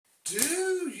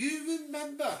Do you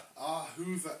remember our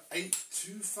Hoover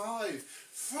 825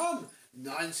 from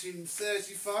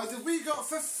 1935 that we got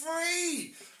for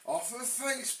free off of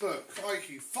Facebook?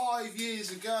 Crikey, 5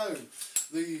 years ago.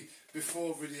 The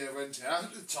before video went out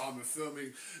at the time of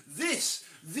filming this,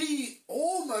 the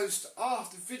almost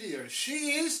after video.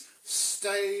 She is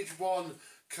stage 1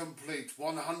 complete,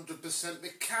 100%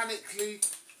 mechanically,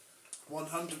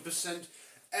 100%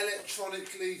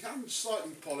 electronically and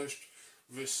slightly polished,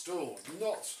 restored,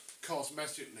 not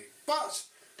cosmetically, but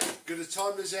good a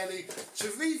time as any to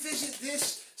revisit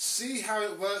this, see how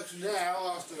it works now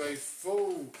after a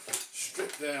full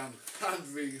strip down and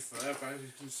refurb. As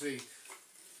you can see,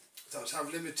 it does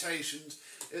have limitations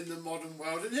in the modern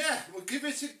world, and yeah, we'll give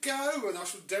it a go and I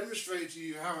shall demonstrate to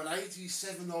you how an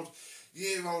 87 odd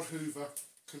year old Hoover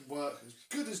can work as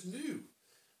good as new.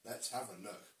 Let's have a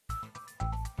look.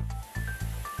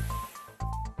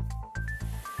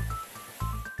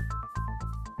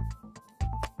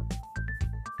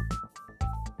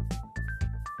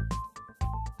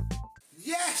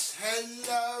 Yes,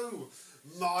 hello,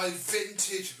 my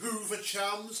vintage Hoover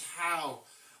chums. How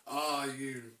are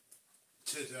you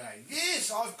today?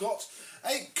 Yes, I've got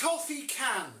a coffee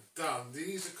can done.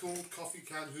 These are called coffee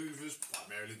can Hoovers,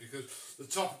 primarily because the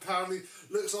top apparently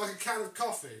looks like a can of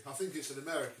coffee. I think it's an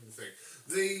American thing.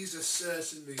 These are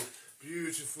certainly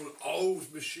beautiful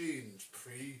old machines,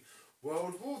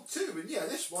 pre-World War II. And yeah,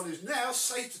 this one is now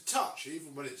safe to touch,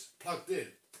 even when it's plugged in,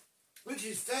 which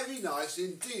is very nice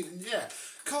indeed. And yeah,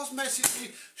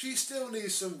 cosmetically, she still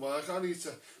needs some work. I need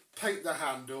to paint the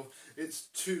handle. It's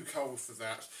too cold for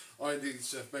that. I need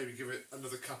to maybe give it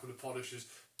another couple of polishes,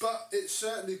 but it's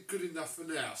certainly good enough for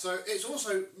now. So it's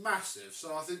also massive,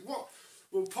 so I think what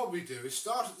we'll probably do is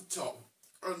start at the top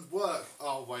and work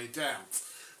our way down.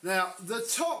 Now, the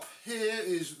top here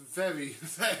is very,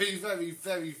 very, very,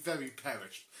 very, very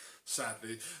perished.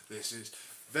 Sadly, this is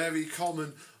very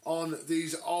common on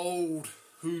these old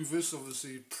Hoovers,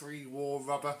 obviously pre-war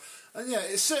rubber. And yeah,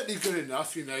 it's certainly good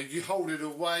enough, you know, you hold it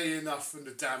away enough from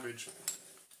the damage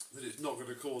that it's not going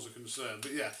to cause a concern.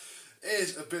 But yeah, it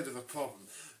is a bit of a problem.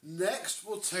 Next,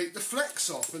 we'll take the flex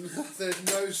off, and there's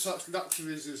no such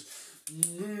luxuries as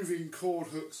moving cord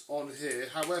hooks on here.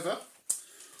 However,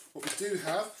 what we do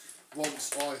have,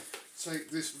 once I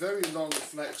take this very long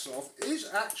flex off, is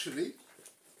actually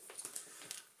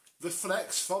the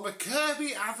flex from a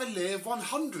Kirby Avalier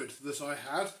 100 that I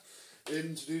had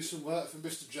in to do some work for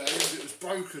Mr. James. It was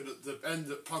broken at the end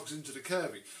that plugs into the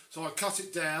Kirby. So I cut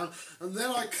it down, and then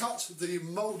I cut the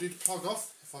moulded plug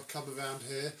off, if I come around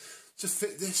here, to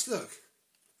fit this. Look,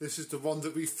 this is the one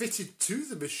that we fitted to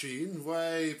the machine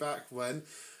way back when,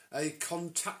 a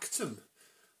Contactum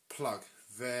plug.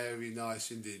 Very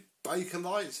nice indeed.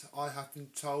 Bakelite, I have been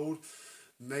told,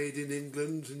 made in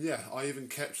England, and yeah, I even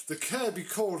kept the Kirby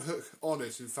cord hook on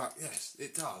it. In fact, yes,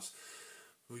 it does.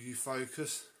 Will you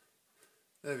focus?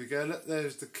 There we go, look,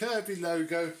 there's the Kirby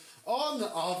logo on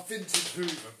our vintage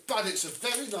Hoover, but it's a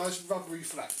very nice rubbery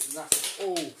flex, and that's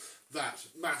all that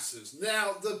matters.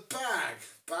 Now, the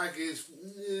bag is,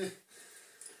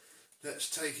 let's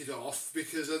take it off,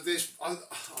 because of this, I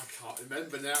can't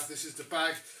remember now if this is the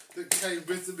bag that came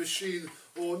with the machine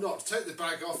or not. To take the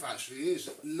bag off actually is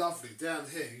lovely. Down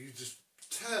here you just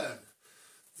turn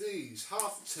these,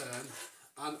 half a turn,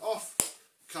 and off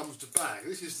comes the bag.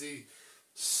 This is the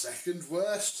second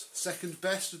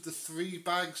best of the 3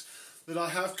 bags that I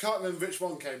have. Can't remember which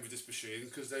one came with this machine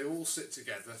because they all sit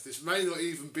together. This may not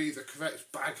even be the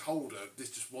correct bag holder. This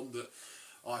is just one that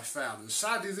I found, and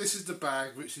sadly this is the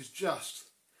bag which is just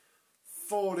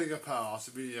falling apart.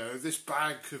 I mean, you know, this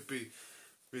bag could be,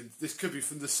 this could be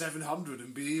from the 700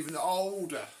 and be even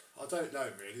older. I don't know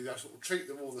really, that's what will treat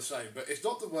them all the same, but it's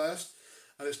not the worst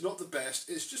and it's not the best,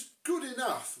 it's just good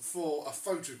enough for a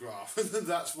photograph, and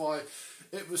that's why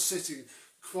it was sitting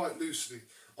quite loosely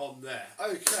on there.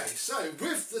 Okay, so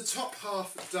with the top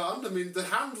half done, I mean the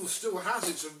handle still has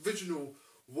its original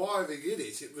wiring in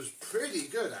it. It was pretty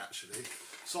good actually,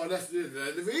 so I left it in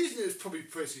there. The reason it's probably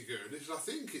pretty good is I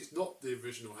think it's not the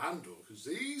original handle, because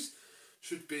these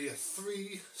should be a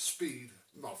 2-speed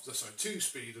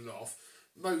and off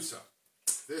motor.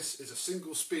 This is a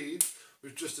single speed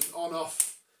with just an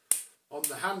on-off on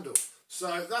the handle.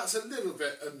 So that's a little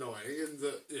bit annoying in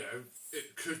that, you know,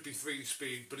 it could be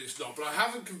 3-speed, but it's not. But I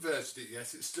haven't converted it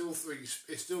yet. It's still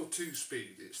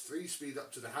 2-speed. It's 3-speed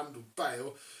up to the handle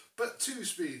bail, but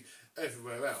 2-speed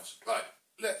everywhere else. Right,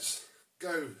 let's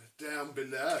go down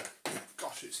below.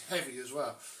 Gosh, it's heavy as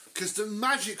well. Because the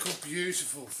magical,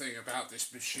 beautiful thing about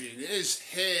this machine is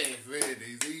here,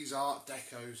 really. These Art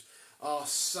Decos are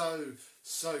so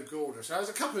So gorgeous. Now, there's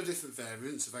a couple of different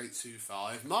variants of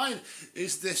 825. Mine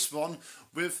is this one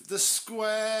with the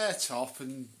square top,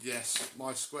 and yes,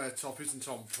 my square top isn't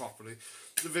on properly.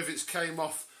 The rivets came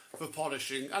off for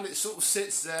polishing, and it sort of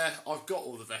sits there. I've got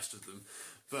all the rest of them,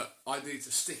 but I need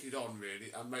to stick it on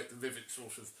really and make the rivet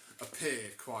sort of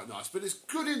appear quite nice. But it's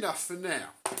good enough for now.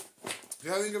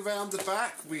 Going around the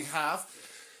back, we have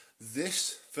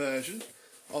this version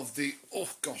of the, oh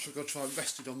gosh, I've got to try and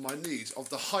rest it on my knees, of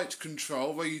the height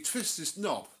control, where you twist this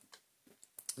knob,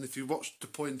 and if you watch the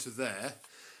pointer there,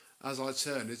 as I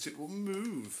turn it, it will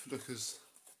move. Look, as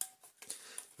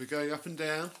we're going up and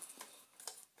down.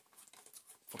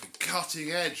 Probably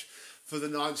cutting edge for the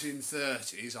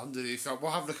 1930s underneath.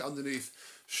 We'll have a look at underneath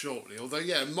shortly. Although,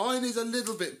 yeah, mine is a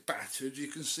little bit battered. You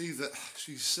can see that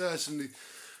she's certainly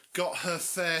got her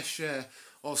fair share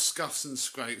of scuffs and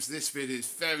scrapes. This bit is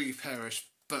very perished,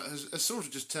 but has sort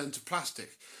of just turned to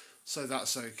plastic, so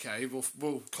that's okay.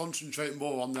 We'll concentrate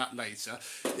more on that later.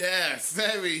 Yeah,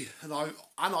 very, and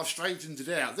I've straightened it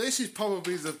out. This is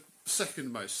probably the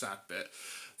second most sad bit.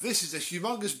 This is a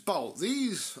humongous bolt.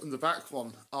 These and the back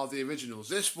one are the originals.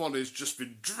 This one has just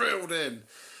been drilled in,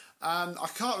 and I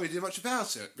can't really do much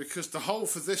about it because the hole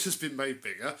for this has been made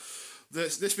bigger.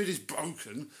 This bit is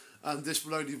broken, and this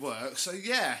will only work. So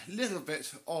yeah, a little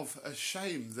bit of a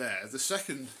shame there. The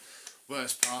second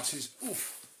worst part is,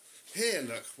 oof, here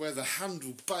look, where the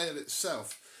handle bail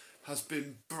itself has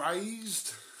been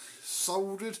brazed,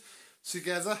 soldered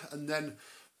together, and then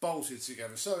bolted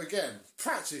together. So again,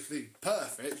 practically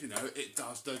perfect, you know, it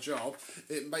does the job,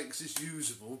 it makes this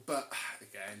usable, but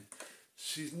again,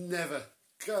 she's never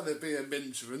gonna be a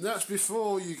mincer, and that's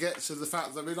before you get to the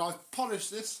fact that, I mean, I've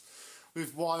polished this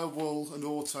with wire wool and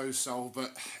auto sole,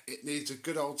 but it needs a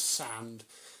good old sand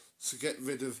to get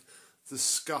rid of the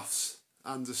scuffs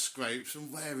and the scrapes.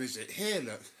 And where is it? Here, look.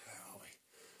 Where are we?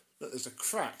 Look, there's a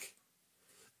crack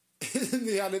in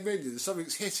the aluminium.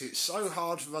 Something's hit it so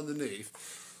hard from underneath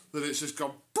that it's just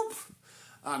gone boop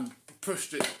and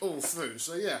pushed it all through.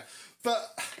 So yeah,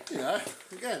 but you know,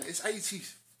 again, it's 80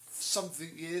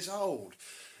 something years old.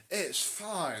 It's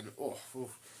fine. Oh, we'll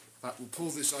pull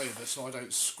this over so I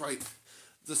don't scrape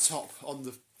the top on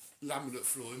the laminate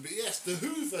flooring. But yes, the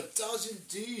Hoover does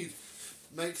indeed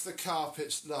make the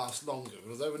carpets last longer.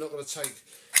 Although we're not going to take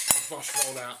the brush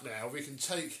roll out now, we can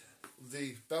take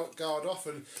the belt guard off,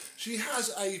 and she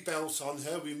has a belt on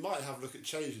her. We might have a look at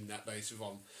changing that later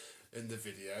on in the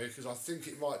video, because I think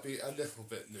it might be a little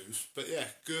bit loose. But yeah,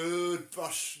 good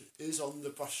brush is on the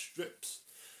brush strips.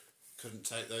 Couldn't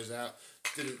take those out,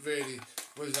 didn't really,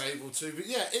 was able to, but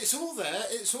yeah, it's all there,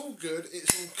 it's all good,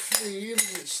 it's all clean,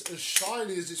 it's as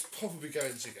shiny as it's probably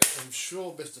going to get. I'm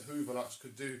sure Mr. Hooverlux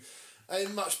could do a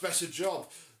much better job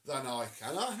than I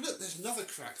can. Oh, look, there's another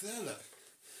crack there, look.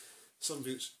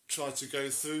 Something's tried to go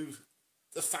through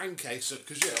the fan case,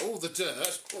 because yeah, all the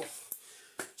dirt, oh,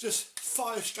 just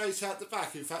fires straight out the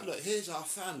back. In fact, look, here's our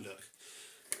fan, look.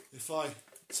 If I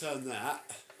turn that,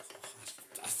 oh,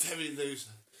 that's very loose.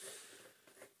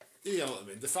 You know what I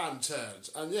mean, the fan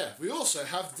turns. And yeah, we also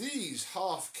have these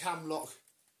half cam lock.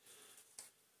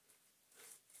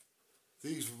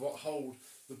 These are what hold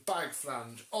the bag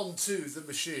flange onto the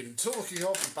machine. And talking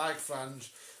of the bag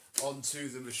flange onto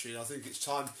the machine, I think it's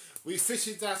time we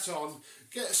fitted that on,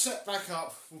 get set back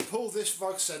up, we'll pull this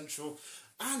rug central,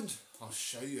 and I'll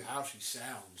show you how she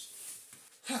sounds.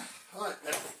 Right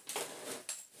then.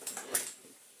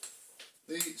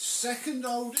 The second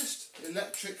oldest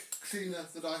electric cleaner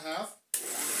that I have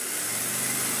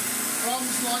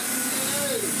runs like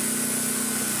new.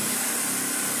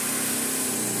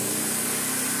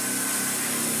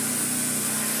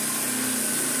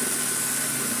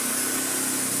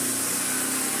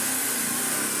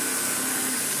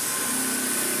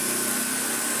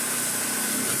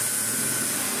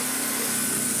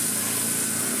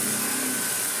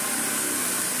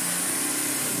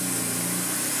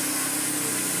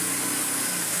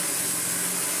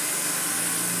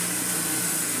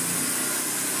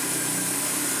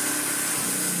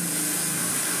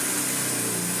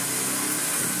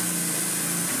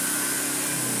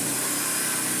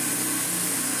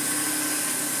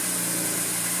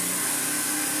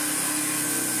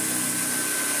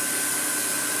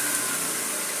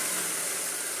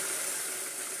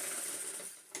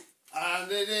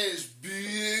 And it is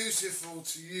beautiful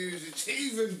to use. It's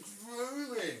even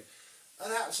grooming.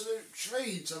 An absolute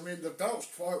treat. I mean, the belt's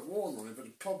quite worn on it, but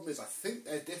the problem is I think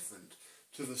they're different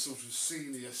to the sort of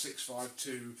senior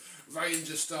 652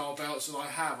 Ranger style belts that I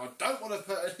have. I don't want to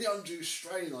put any undue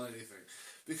strain on anything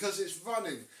because it's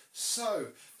running so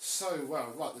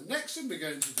well. Right, the next thing we're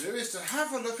going to do is to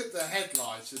have a look at the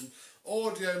headlights, and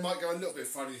Audio might go a little bit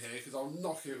funny here because I'll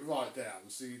knock it right down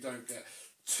so you don't get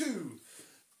too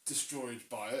destroyed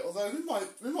by it. Although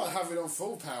we might have it on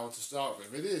full power to start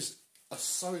with. It is a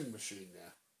sewing machine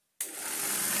now.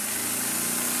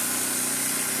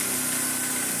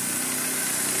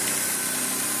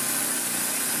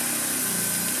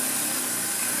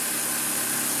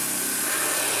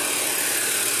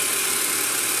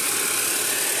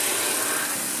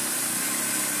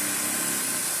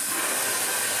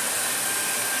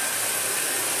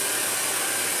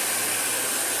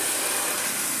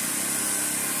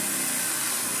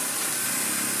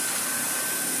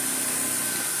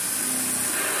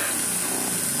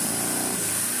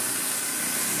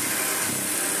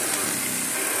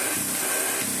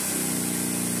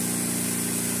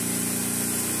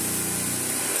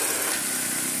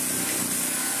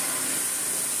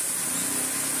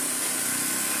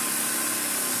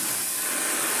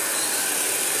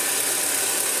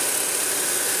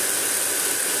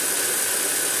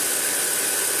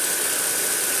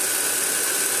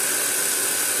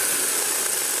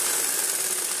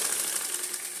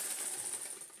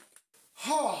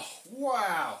 Oh,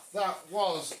 wow, that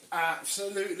was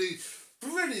absolutely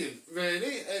brilliant, really.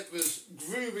 It was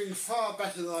grooming far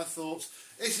better than I thought.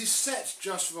 It is set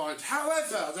just right.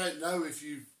 However, I don't know if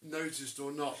you noticed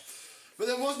or not, but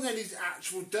there wasn't any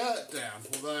actual dirt down,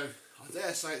 although I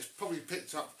dare say it's probably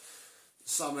picked up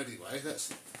some anyway.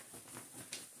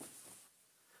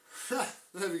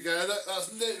 There we go.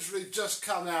 That's literally just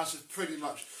come out of pretty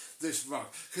much this rug.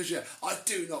 Because yeah, I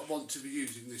do not want to be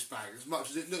using this bag. As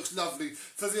much as it looks lovely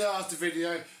for the art of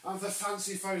video and for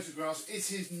fancy photographs,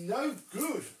 it is no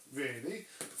good really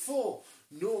for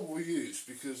normal use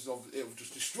because it will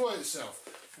just destroy itself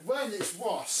when it's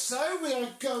washed. So we are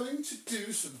going to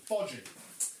do some bodging.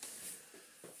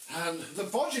 And the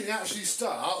bodging actually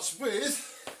starts with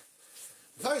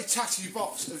a very tatty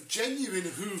box of genuine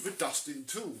Hoover dusting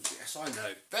tools. Yes, I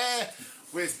know. Bear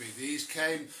with me. These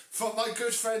came from my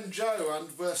good friend Joe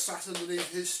and were sat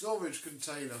underneath his storage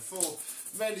container for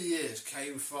many years.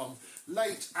 Came from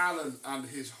late Alan and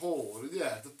his haul. And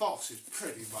yeah, the box is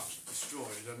pretty much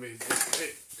destroyed. I mean,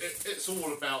 it's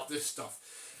all about this stuff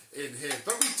in here.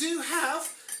 But we do have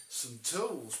some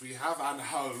tools. We have an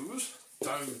hose.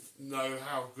 Don't know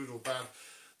how good or bad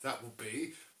that will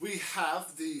be. We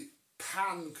have the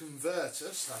pan converter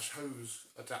 / hose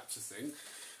adapter thing.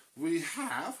 We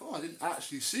have, oh, I didn't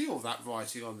actually see all that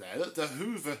writing on there, the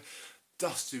Hoover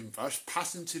dusting brush,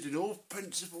 patented in all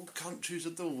principal countries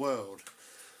of the world.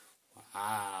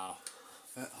 Wow,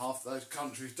 half those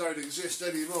countries don't exist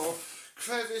anymore.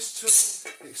 Crevice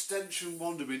tool, extension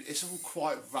wand, I mean, it's all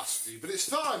quite rusty, but it's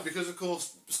fine because of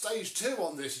course stage 2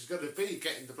 on this is going to be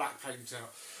getting the black paint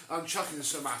out and chucking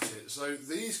some at it, so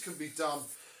these can be done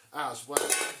as well.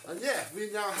 And yeah, we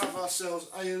now have ourselves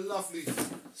a lovely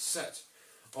set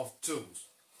of tools.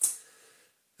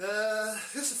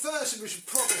 That's the first thing we should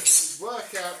probably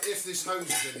work out if this hose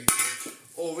is any good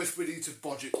or if we need to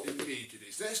bodge it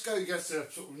immediately. So let's go get a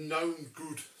sort of known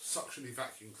good suctiony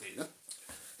vacuum cleaner,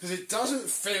 because it doesn't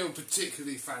feel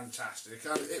particularly fantastic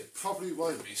and it probably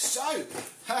won't be. So,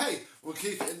 hey, we'll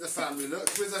keep it in the family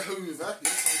look with a Hoover.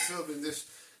 Yes, I'm filming this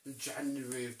in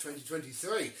January of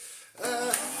 2023. So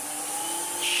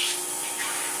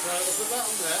I'll put that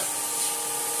on there.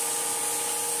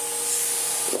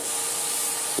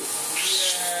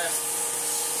 Yeah,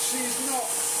 she's not.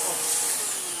 Oh.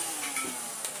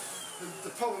 The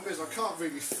problem is I can't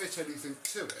really fit anything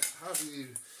to it. How do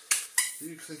you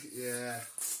click it? Yeah,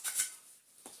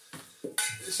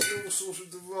 it's all sort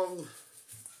of the wrong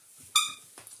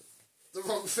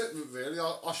fitment really.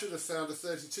 I should have found a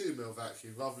 32mm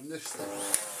vacuum rather than this thing,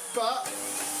 but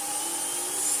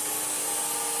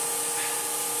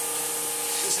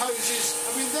this hose is,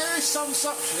 I mean, there is some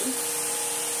suction.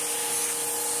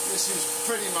 This is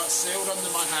pretty much sealed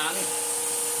under my hand.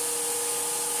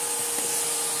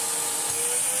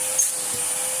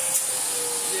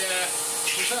 Yeah,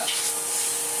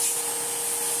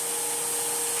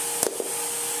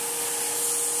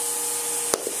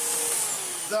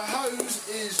 the hose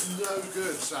is no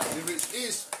good, sadly, which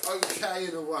is okay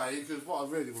in a way, because what I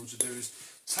really want to do is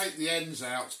take the ends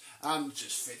out and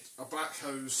just fit a black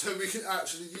hose so we can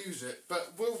actually use it.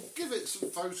 But we'll give it some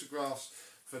photographs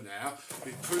for now.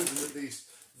 We've proven at least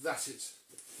that it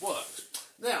works.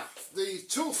 Now, the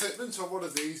tool fitment on one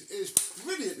of these is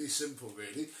brilliantly simple,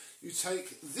 really. You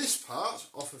take this part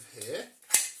off of here,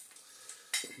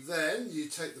 then you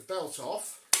take the belt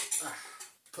off,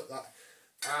 put that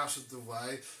out of the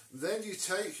way, then you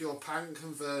take your pan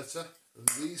converter and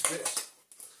these bits,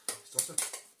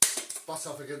 butt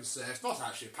up against there. It's not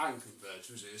actually a pan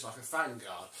converter, is it? It's like a fan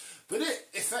guard. But it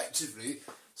effectively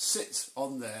sits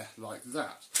on there like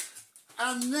that.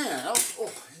 And now,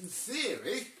 in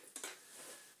theory,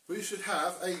 we should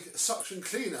have a suction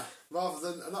cleaner rather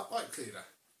than an upright cleaner.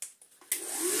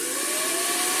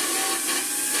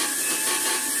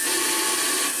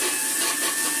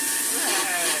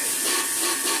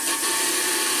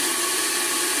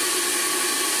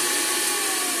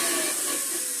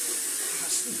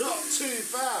 Too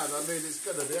bad. I mean, it's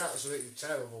going to be absolutely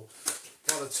terrible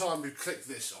by the time we click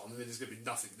this on. I mean, there's going to be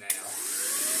nothing now.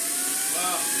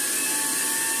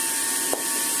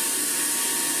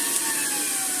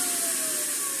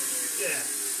 Yeah,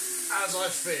 as I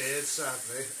feared,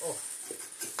 sadly. Oh,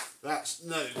 that's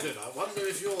no good. I wonder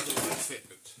if you're the right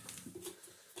fitment.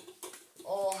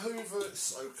 Oh, Hoover, it's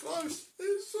so close.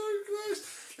 It's so close.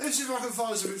 Let's see if I can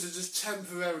find something to just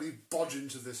temporarily bodge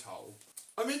into this hole.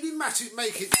 I mean, pneumatic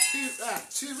make it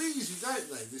too easy, don't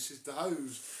they? This is the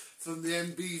hose from the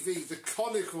MBV, the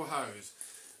conical hose.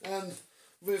 And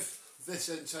with this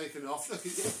end taken off, look,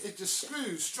 it just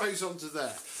screws straight onto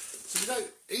there. So you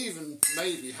don't even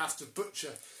maybe have to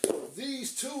butcher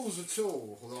these tools at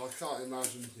all. Although I can't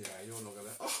imagine, yeah, you're not going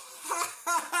to...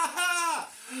 Oh,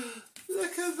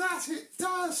 look at that, it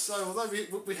does. So although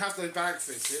we have no bag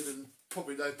fitted and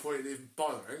probably no point in even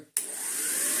bothering...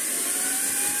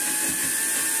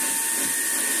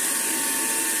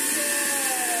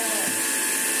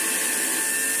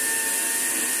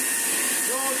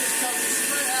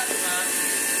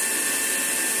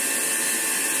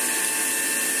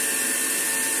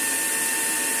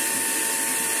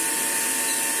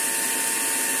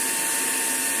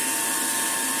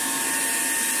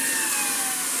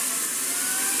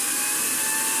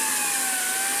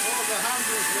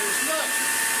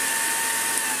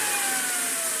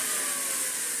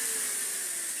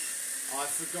 I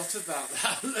forgot about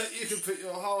that. Look, you can put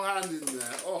your whole hand in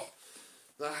there. Oh,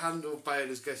 the handle bail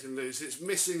is getting loose. It's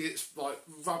missing its like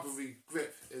rubbery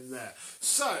grip in there.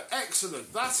 So,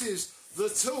 excellent. That is the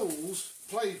tools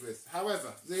played with.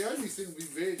 However, the only thing we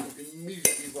really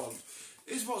immediately want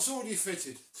is what's already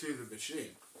fitted to the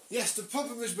machine. Yes, the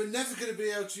problem is we're never going to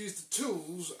be able to use the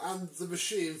tools and the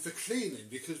machine for cleaning,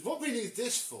 because what we need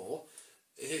this for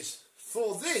is,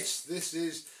 this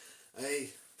is a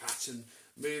pattern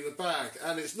Mila bag,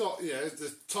 and it's not, you know,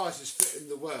 the tightest fit in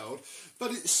the world,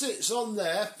 but it sits on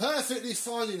there perfectly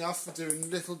fine enough for doing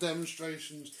little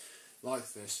demonstrations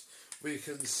like this. We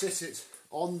can sit it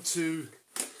onto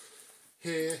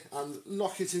here and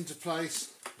lock it into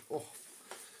place. Oh,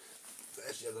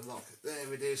 there's the other lock,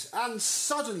 there it is, and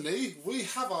suddenly we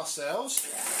have ourselves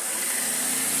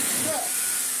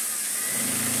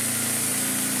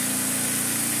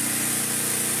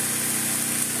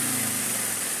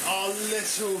our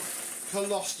little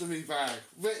colostomy bag,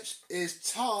 which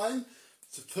is time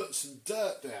to put some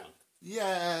dirt down.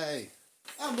 Yay!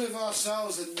 And with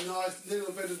ourselves a nice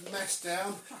little bit of mess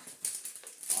down,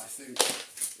 I think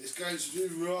it's going to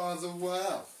do rather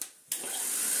well.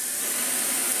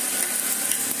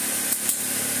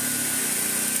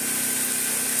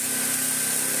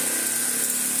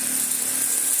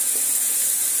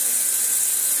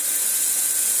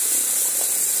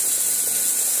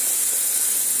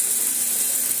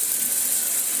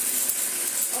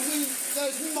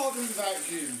 There's modern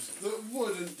vacuums that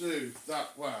wouldn't do that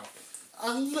well.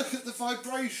 And look at the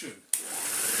vibration.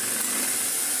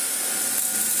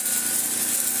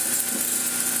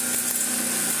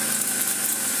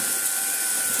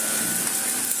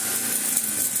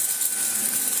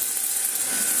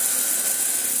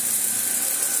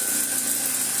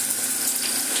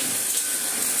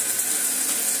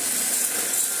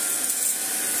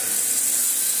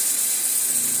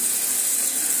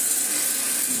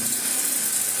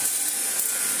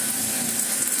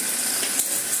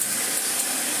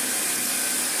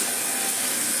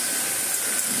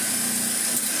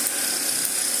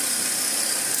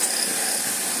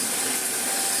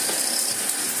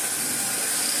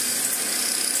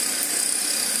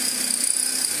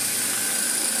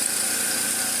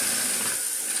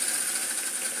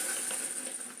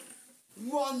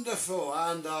 Wonderful,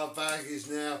 and our bag is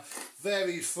now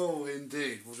very full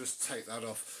indeed. We'll just take that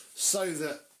off so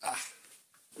that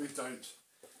we don't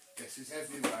get it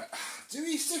everywhere. Do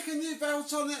we stick a new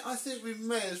belt on it? I think we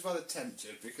may as well attempt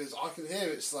it, because I can hear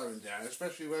it slowing down,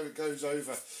 especially where it goes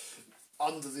over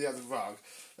under the other rug.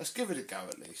 Let's give it a go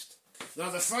at least. Now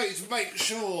the phrase "make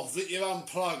sure that you're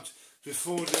unplugged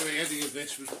before doing any of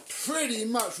this" was pretty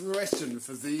much written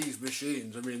for these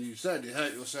machines. I mean, you certainly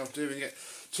hurt yourself doing it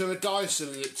to a Dyson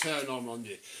and it turned on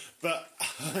you. But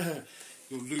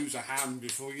you'll lose a hand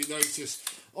before you notice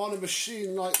on a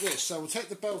machine like this. So we'll take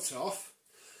the belt off.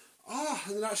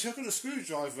 And then actually I've got a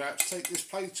screwdriver out to take this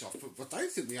plate off, but I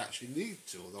don't think we actually need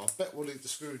to, although I bet we'll need the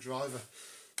screwdriver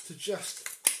to just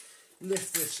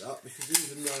lift this up, because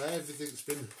even though everything's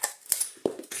been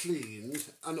cleaned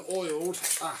and oiled,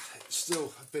 it's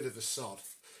still a bit of a sod.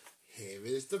 Here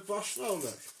is the brush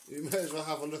roller. You may as well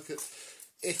have a look at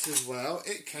it as well.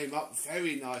 It came up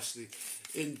very nicely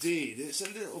indeed. It's a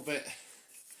little bit,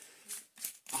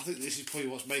 I think this is probably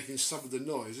what's making some of the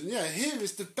noise. And yeah, here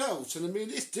is the belt, and I mean,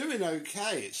 it's doing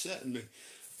okay. It's certainly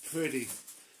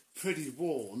pretty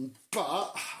worn,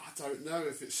 but I don't know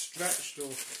if it's stretched,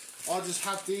 or I just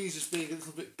had these as being a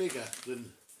little bit bigger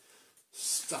than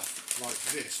stuff like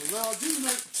this. Although I do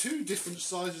make two different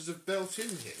sizes of belt in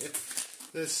here.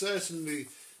 There's certainly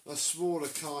a smaller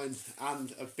kind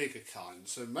and a bigger kind.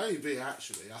 So maybe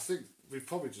actually, I think we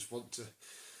probably just want to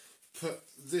put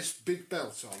this big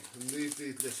belt on and leave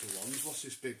these little ones. What's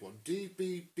this big one?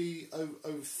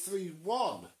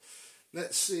 DBB0031.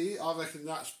 Let's see. I reckon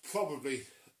that's probably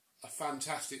a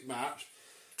fantastic match.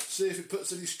 See if it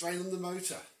puts any strain on the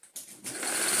motor.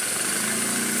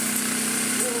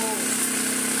 Whoa.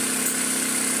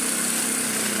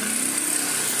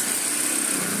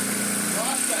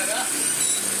 That's better.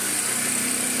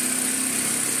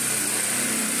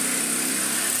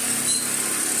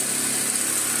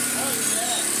 Oh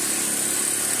yes.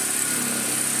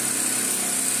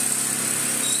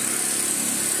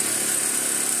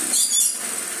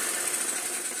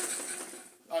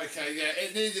 Okay, yeah,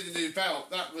 it needed a new belt.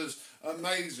 That was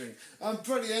amazing and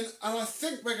brilliant, and I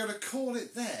think we're going to call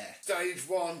it there. Stage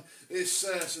one is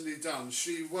certainly done.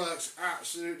 She works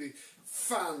absolutely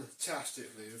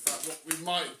fantastically. In fact, what we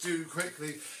might do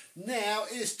quickly now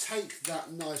is take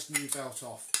that nice new belt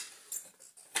off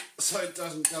so it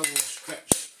doesn't go all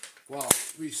stretched while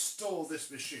we store this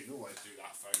machine. Always do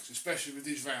that, folks, especially with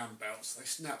these round belts. They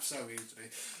snap so easily.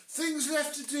 Things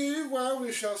left to do, well,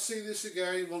 we shall see this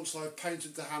again once I've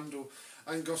painted the handle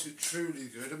and got it truly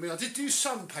good. I mean, I did do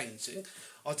some painting.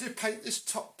 I did paint this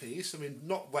top piece. I mean,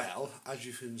 not well, as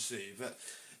you can see, but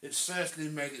it certainly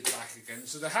made it black again.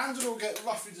 So the handle will get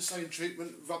roughly the same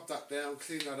treatment. Rub that down,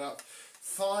 clean that up,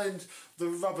 find the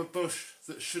rubber bush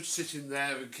that should sit in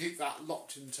there and keep that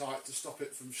locked in tight to stop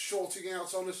it from shorting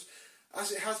out on us,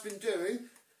 as it has been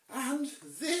doing. And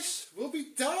this will be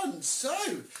done. So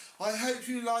I hope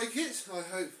you like it. I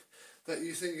hope that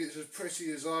you think it's as pretty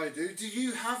as I do. Do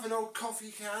you have an old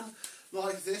coffee can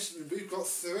like this? I mean, we've got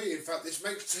three. In fact, this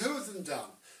makes two of them done.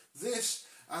 This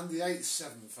and the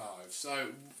 875.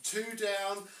 So 2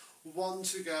 down, 1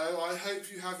 to go. I hope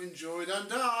you have enjoyed, and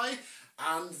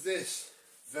this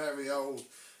very old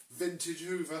vintage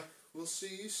Hoover will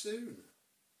see you soon.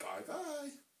 Bye bye.